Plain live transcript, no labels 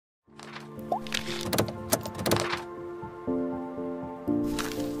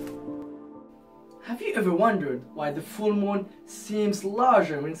you ever wondered why the full moon seems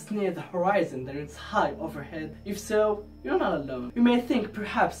larger when it's near the horizon than it's high overhead? If so, you're not alone. You may think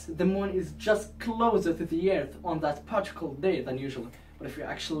perhaps the moon is just closer to the earth on that particular day than usual. But if you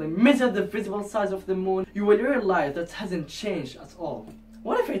actually measure the visible size of the moon, you will realize that it hasn't changed at all.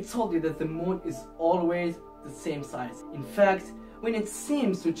 What if I told you that the moon is always the same size? In fact, when it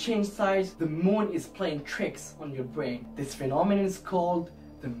seems to change size, the moon is playing tricks on your brain. This phenomenon is called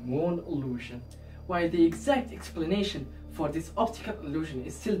the moon illusion. While the exact explanation for this optical illusion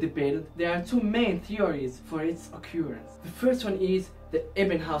is still debated, there are two main theories for its occurrence. The first one is the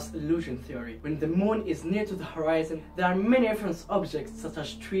Ebbinghaus illusion theory. When the moon is near to the horizon, there are many reference objects such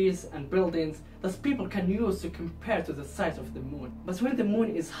as trees and buildings that people can use to compare to the size of the moon. But when the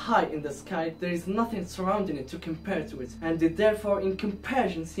moon is high in the sky, there is nothing surrounding it to compare to it, and they therefore in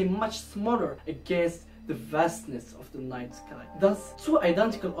comparison seem much smaller against the vastness of the night sky. Thus, two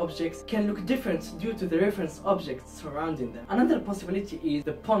identical objects can look different due to the reference objects surrounding them. Another possibility is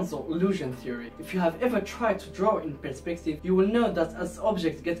the Ponzo illusion theory. If you have ever tried to draw in perspective, you will know that as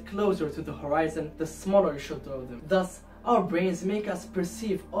objects get closer to the horizon, the smaller you should draw them. Thus, our brains make us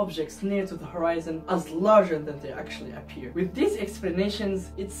perceive objects near to the horizon as larger than they actually appear. With these explanations,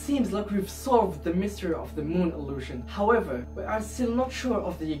 it seems like we've solved the mystery of the moon illusion. However, we are still not sure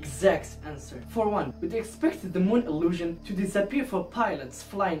of the exact answer. For one, we'd expect the moon illusion to disappear for pilots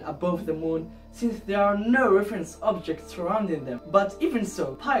flying above the moon, since there are no reference objects surrounding them. But even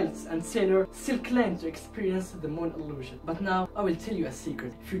so, pilots and sailors still claim to experience the moon illusion. But now, I will tell you a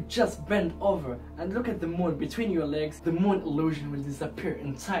secret. If you just bend over and look at the moon between your legs, the moon illusion will disappear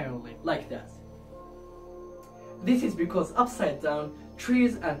entirely, like that. This is because upside down,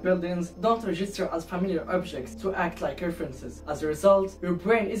 trees and buildings don't register as familiar objects to act like references. As a result, your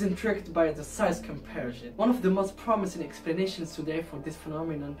brain isn't tricked by the size comparison. One of the most promising explanations today for this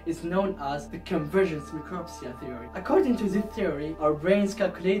phenomenon is known as the convergence micropsia theory. According to this theory, our brains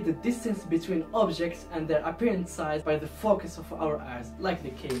calculate the distance between objects and their apparent size by the focus of our eyes, like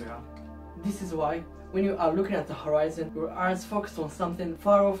the camera. This is why when you are looking at the horizon, your eyes focus on something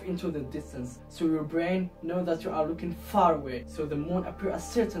far off into the distance, so your brain knows that you are looking far away, so the moon appears a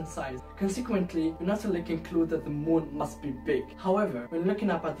certain size. Consequently, you naturally conclude that the moon must be big. However, when looking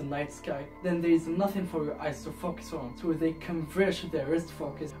up at the night sky, then there is nothing for your eyes to focus on, so they converge their rest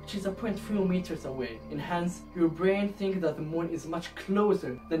focus, which is a point few meters away. And hence, your brain thinks that the moon is much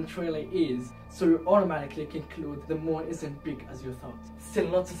closer than it really is, so you automatically conclude the moon isn't big as you thought. Still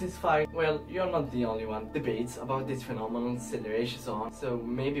not satisfied? Well, you're not the only one. Debates about this phenomenon still rages on, so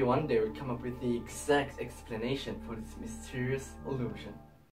maybe one day we'll come up with the exact explanation for this mysterious illusion.